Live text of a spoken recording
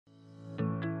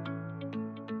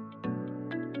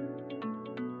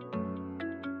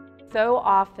So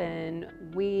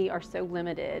often we are so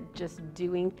limited just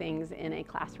doing things in a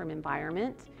classroom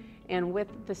environment. And with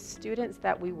the students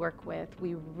that we work with,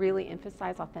 we really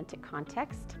emphasize authentic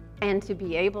context. And to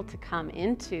be able to come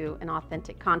into an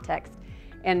authentic context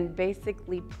and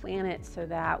basically plan it so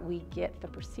that we get the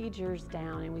procedures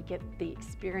down and we get the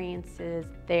experiences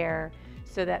there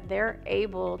so that they're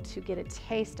able to get a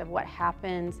taste of what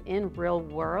happens in real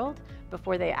world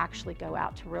before they actually go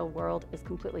out to real world is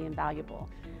completely invaluable.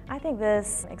 I think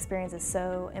this experience is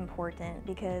so important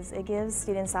because it gives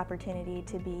students the opportunity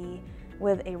to be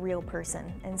with a real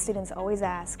person. And students always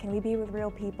ask, can we be with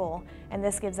real people? And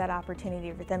this gives that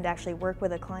opportunity for them to actually work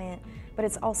with a client, but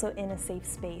it's also in a safe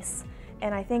space.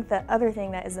 And I think the other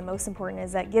thing that is the most important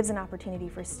is that gives an opportunity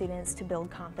for students to build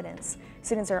confidence.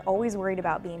 Students are always worried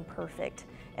about being perfect,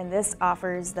 and this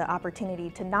offers the opportunity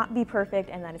to not be perfect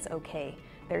and that it's okay.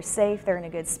 They're safe, they're in a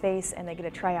good space, and they get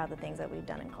to try out the things that we've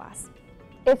done in class.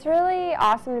 It's really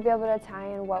awesome to be able to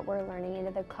tie in what we're learning into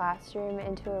the classroom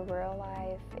into a real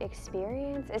life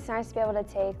experience. It's nice to be able to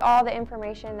take all the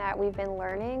information that we've been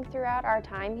learning throughout our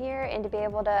time here and to be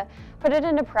able to put it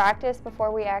into practice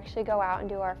before we actually go out and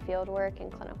do our field work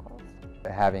and clinicals.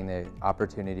 Having the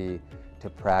opportunity to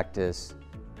practice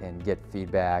and get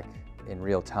feedback in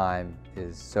real time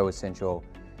is so essential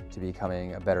to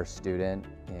becoming a better student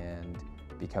and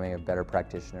becoming a better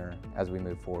practitioner as we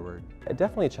move forward. It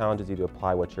definitely challenges you to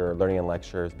apply what you're learning in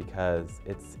lectures because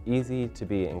it's easy to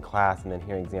be in class and then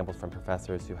hearing examples from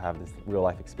professors who have this real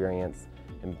life experience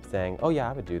and saying, oh yeah,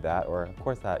 I would do that, or of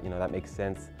course that, that makes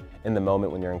sense in the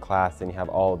moment when you're in class and you have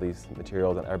all of these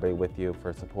materials and everybody with you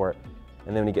for support.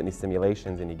 And then when you get in these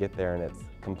simulations and you get there and it's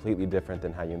completely different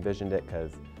than how you envisioned it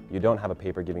because you don't have a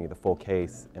paper giving you the full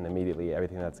case and immediately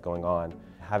everything that's going on.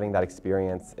 Having that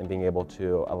experience and being able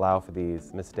to allow for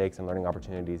these mistakes and learning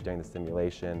opportunities during the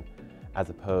simulation as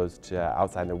opposed to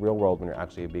outside in the real world when you're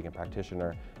actually being a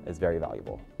practitioner is very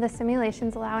valuable. The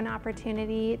simulations allow an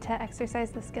opportunity to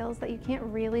exercise the skills that you can't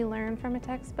really learn from a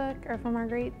textbook or from our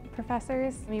great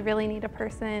professors. You really need a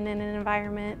person and an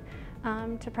environment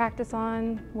to practice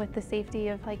on with the safety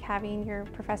of having your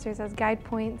professors as guide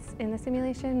points in the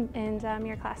simulation and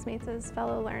your classmates as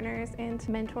fellow learners and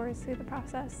mentors through the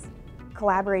process.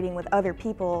 Collaborating with other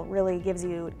people really gives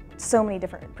you so many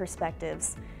different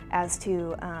perspectives as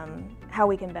to how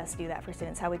we can best do that for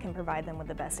students, how we can provide them with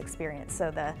the best experience.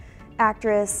 So the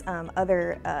actress,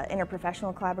 other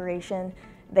interprofessional collaboration,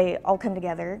 they all come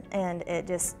together and it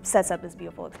just sets up this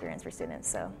beautiful experience for students.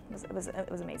 So it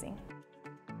was amazing.